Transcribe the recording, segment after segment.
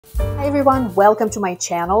Hi everyone, welcome to my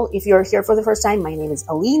channel. If you're here for the first time, my name is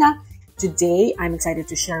Alina. Today, I'm excited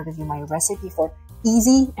to share with you my recipe for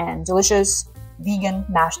easy and delicious vegan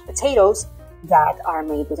mashed potatoes that are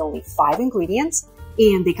made with only 5 ingredients,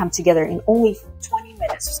 and they come together in only 20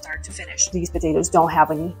 minutes start to finish. These potatoes don't have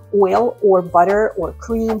any oil or butter or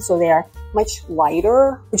cream, so they are much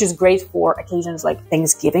lighter, which is great for occasions like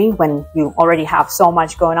Thanksgiving when you already have so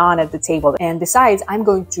much going on at the table. And besides, I'm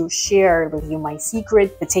going to share with you my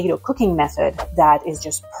secret potato cooking method that is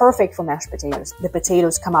just perfect for mashed potatoes. The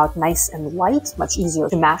potatoes come out nice and light, much easier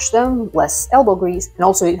to mash them, less elbow grease, and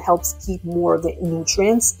also it helps keep more of the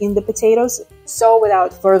nutrients in the potatoes. So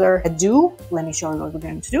without further ado, let me show you what we're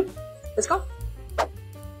going to do. Let's go.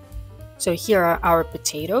 So here are our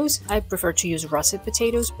potatoes. I prefer to use russet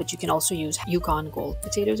potatoes, but you can also use Yukon Gold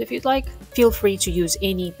potatoes if you'd like. Feel free to use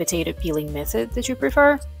any potato peeling method that you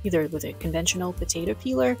prefer, either with a conventional potato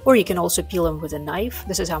peeler, or you can also peel them with a knife.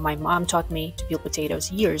 This is how my mom taught me to peel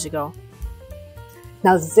potatoes years ago.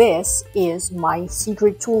 Now this is my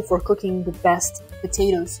secret tool for cooking the best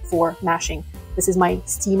potatoes for mashing. This is my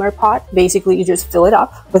steamer pot. Basically, you just fill it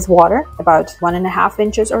up with water, about 1.5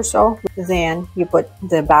 inches or so. Then you put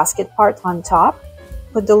the basket part on top,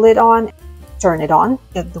 put the lid on, turn it on,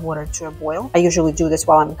 get the water to a boil. I usually do this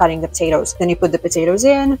while I'm cutting the potatoes. Then you put the potatoes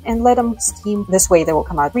in and let them steam. This way they will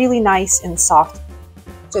come out really nice and soft.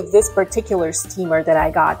 So this particular steamer that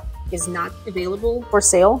I got is not available for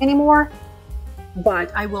sale anymore,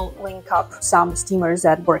 but I will link up some steamers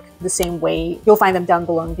that work the same way. You'll find them down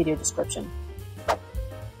below in the video description.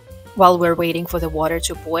 While we're waiting for the water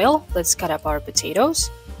to boil, let's cut up our potatoes.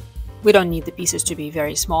 We don't need the pieces to be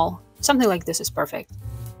very small. Something like this is perfect.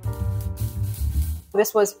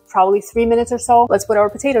 This was probably 3 minutes or so. Let's put our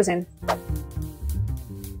potatoes in.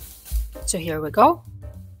 So here we go.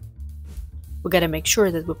 We gotta make sure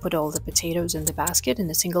that we put all the potatoes in the basket in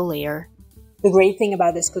a single layer. The great thing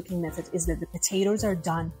about this cooking method is that the potatoes are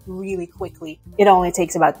done really quickly. It only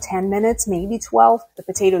takes about 10 minutes, maybe 12. The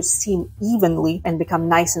potatoes steam evenly and become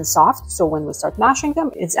nice and soft, so when we start mashing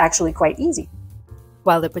them, it's actually quite easy.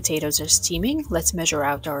 While the potatoes are steaming, let's measure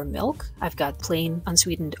out our milk. I've got plain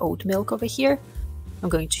unsweetened oat milk over here. I'm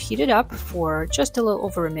going to heat it up for just a little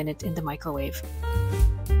over a minute in the microwave.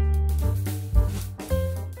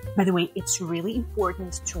 By the way, it's really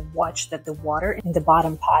important to watch that the water in the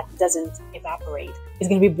bottom pot doesn't evaporate. It's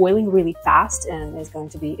going to be boiling really fast and it's going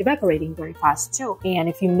to be evaporating very fast too. And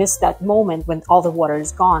if you miss that moment when all the water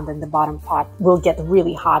is gone, then the bottom pot will get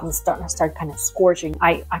really hot and start kind of scorching.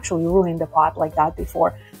 I actually ruined the pot like that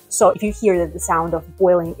before. So if you hear that the sound of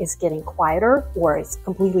boiling is getting quieter or it's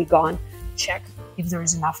completely gone, check if there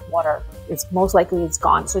is enough water. It's most likely it's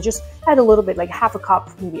gone. So just add a little bit, like half a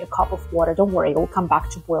cup, maybe a cup of water. Don't worry, it will come back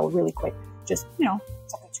to boil really quick. Just,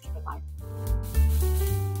 something to keep in mind.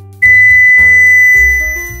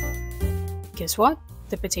 Guess what?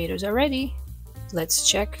 The potatoes are ready. Let's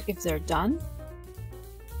check if they're done.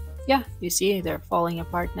 Yeah, you see they're falling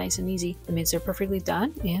apart nice and easy. That means they're perfectly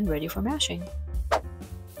done and ready for mashing.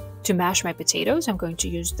 To mash my potatoes, I'm going to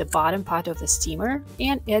use the bottom pot of the steamer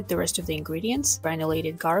and add the rest of the ingredients: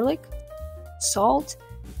 granulated garlic, salt,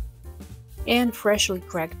 and freshly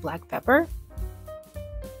cracked black pepper.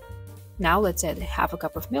 Now let's add half a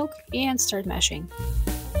cup of milk and start mashing.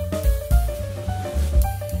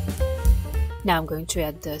 Now I'm going to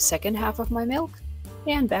add the second half of my milk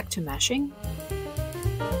and back to mashing.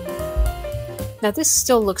 Now this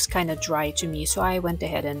still looks kind of dry to me, so I went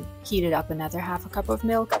ahead and heated up another half a cup of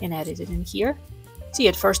milk and added it in here. See,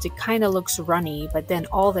 at first it kind of looks runny, but then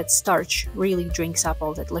all that starch really drinks up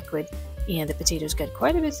all that liquid and the potatoes get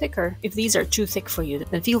quite a bit thicker. If these are too thick for you,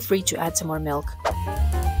 then feel free to add some more milk.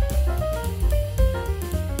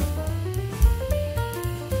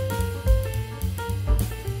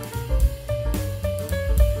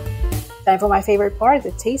 Time for my favorite part,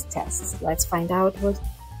 the taste tests. Let's find out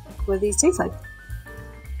what these taste like.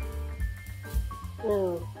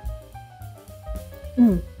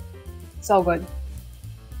 So good.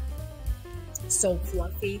 So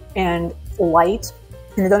fluffy and light.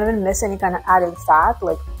 And you don't even miss any kind of added fat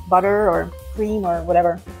like butter or cream or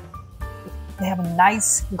whatever. They have a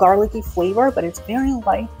nice garlicky flavor, but it's very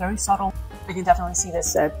light, very subtle. You can definitely see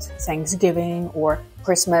this at Thanksgiving or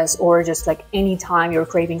Christmas, or just like any time you're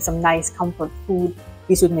craving some nice comfort food.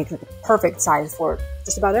 These would make the perfect size for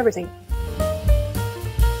just about everything.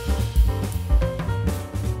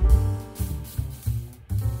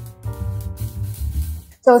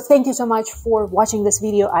 So thank you so much for watching this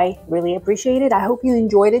video. I really appreciate it. I hope you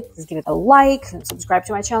enjoyed it. Please give it a like and subscribe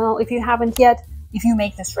to my channel if you haven't yet. If you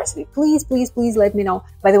make this recipe, please, please, please let me know.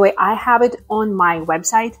 By the way, I have it on my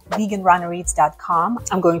website, veganrunnereats.com.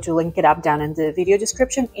 I'm going to link it up down in the video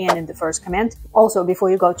description and in the first comment. Also,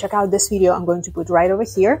 before you go check out this video, I'm going to put right over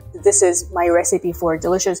here. This is my recipe for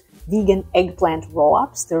delicious vegan eggplant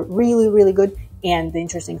roll-ups. They're really, really good. And the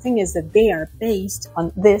interesting thing is that they are based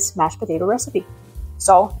on this mashed potato recipe.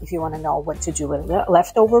 So if you want to know what to do with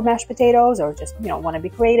leftover mashed potatoes or just, want to be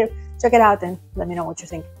creative, check it out and let me know what you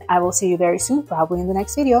think. I will see you very soon, probably in the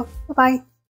next video. Bye-bye.